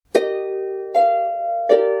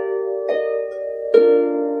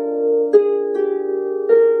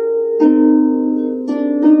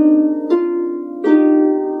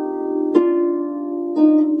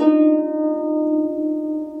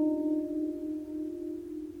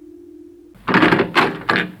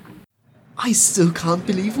I still can't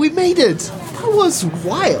believe we made it. That was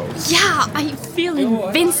wild. Yeah, I feel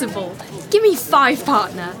invincible. Give me 5,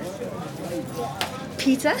 partner.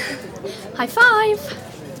 Peter, high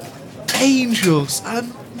 5. Angels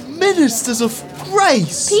and ministers of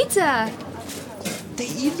grace. Peter! They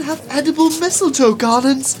even have edible mistletoe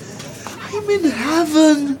gardens. I'm in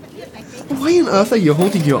heaven. Why on earth are you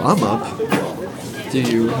holding your arm up? Do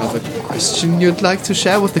you have a question you'd like to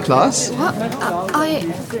share with the class? What?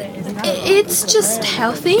 It's just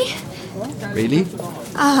healthy. Really?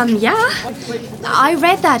 Yeah. I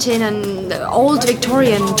read that in an old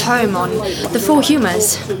Victorian tome on the 4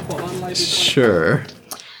 humours. Sure.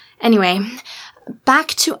 Anyway, back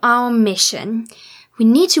to our mission. We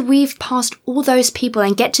need to weave past all those people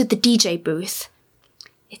and get to the DJ booth.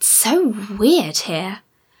 It's so weird here.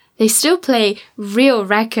 They still play real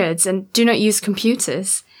records and do not use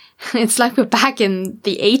computers. It's like we're back in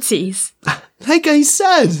the 80s. Like I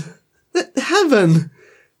said, heaven.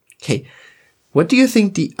 Okay, what do you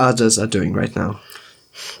think the others are doing right now?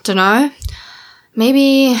 Dunno.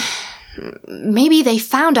 Maybe they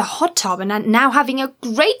found a hot tub and are now having a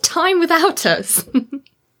great time without us.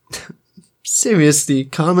 Seriously,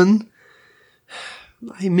 Carmen.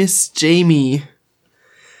 I miss Jamie.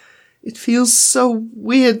 It feels so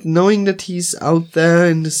weird knowing that he's out there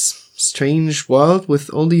in this strange world with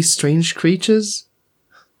all these strange creatures.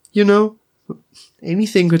 You know,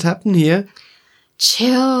 anything could happen here.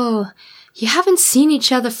 Chill. You haven't seen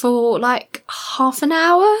each other for, like, half an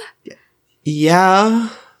hour? Yeah,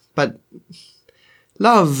 but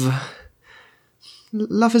love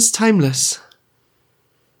is timeless.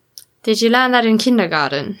 Did you learn that in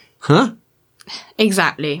kindergarten? Huh?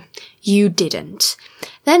 Exactly. You didn't.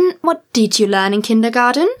 Then what did you learn in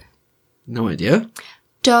kindergarten? No idea.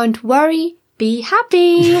 Don't worry, be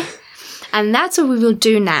happy. And that's what we will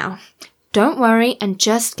do now. Don't worry and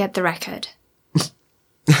just get the record.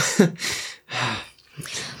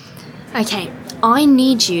 Okay, I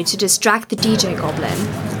need you to distract the DJ Goblin.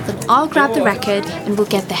 Then I'll grab the record and we'll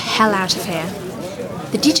get the hell out of here.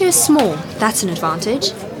 The DJ is small, that's an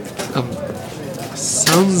advantage.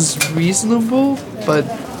 Sounds reasonable, but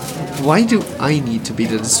why do I need to be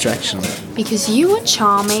the distraction? Because you are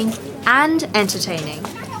charming and entertaining.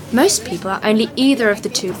 Most people are only either of the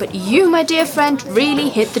two, but you, my dear friend, really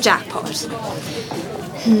hit the jackpot.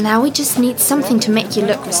 Now we just need something to make you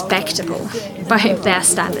look respectable. By their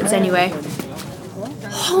standards, anyway.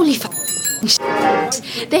 Holy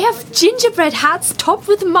f***ing They have gingerbread hats topped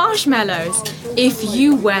with marshmallows. If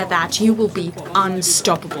you wear that, you will be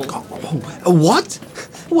unstoppable. Oh, what?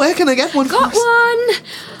 Where can I get one? Got one!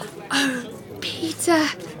 Oh, Peter.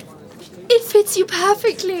 It fits you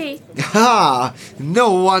perfectly. Ha!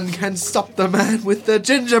 No one can stop the man with the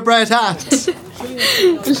gingerbread hat.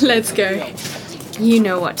 Let's go. You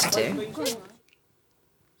know what to do.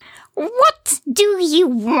 What do you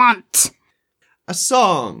want? A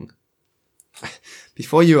song.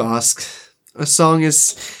 Before you ask, a song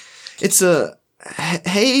is... It's a...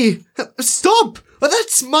 Hey! Stop!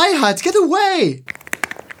 That's my hat! Get away!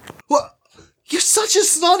 What? You're such a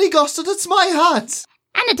snoddygoster! That's my hat!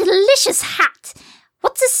 And a delicious hat.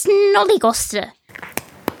 What's a snollygoster?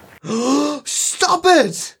 Stop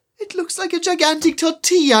it! It looks like a gigantic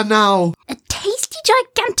tortilla now. A tasty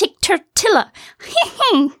gigantic tortilla.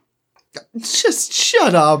 Just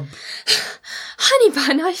shut up. Honey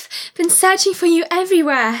Bun, I've been searching for you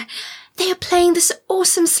everywhere. They are playing this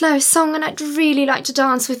awesome slow song and I'd really like to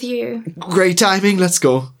dance with you. Great timing, let's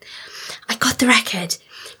go. I got the record.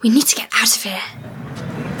 We need to get out of here.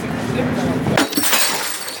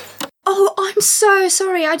 Oh, I'm so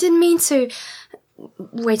sorry. I didn't mean to.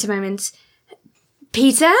 Wait a moment.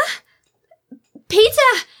 Peter?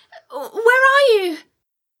 Peter! Where are you?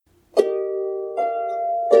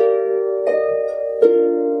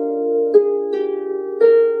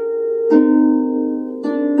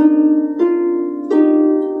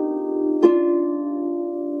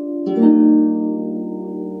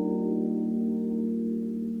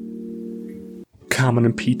 Carmen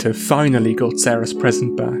and Peter finally got Sarah's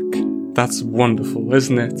present back. That's wonderful,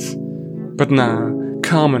 isn't it? But now,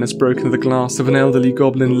 Carmen has broken the glass of an elderly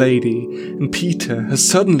goblin lady, and Peter has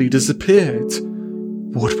suddenly disappeared.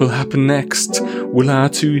 What will happen next? Will our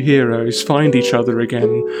two heroes find each other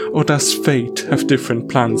again, or does fate have different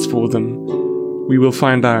plans for them? We will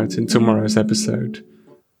find out in tomorrow's episode.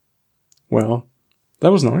 Well,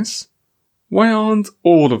 that was nice. Why aren't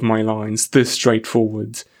all of my lines this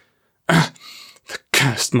straightforward? The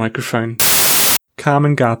cursed microphone.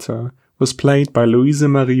 Carmen Gatto was played by Louise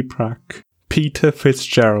Marie Brack. Peter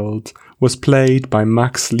Fitzgerald was played by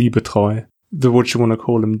Max Liebetreu. The what you want to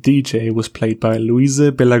call him DJ was played by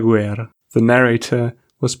Luise Belaguer. The narrator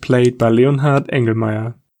was played by Leonhard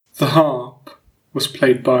Engelmeyer. The harp was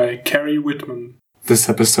played by Kerry Whitman. This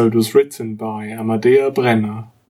episode was written by Amadea Brenner.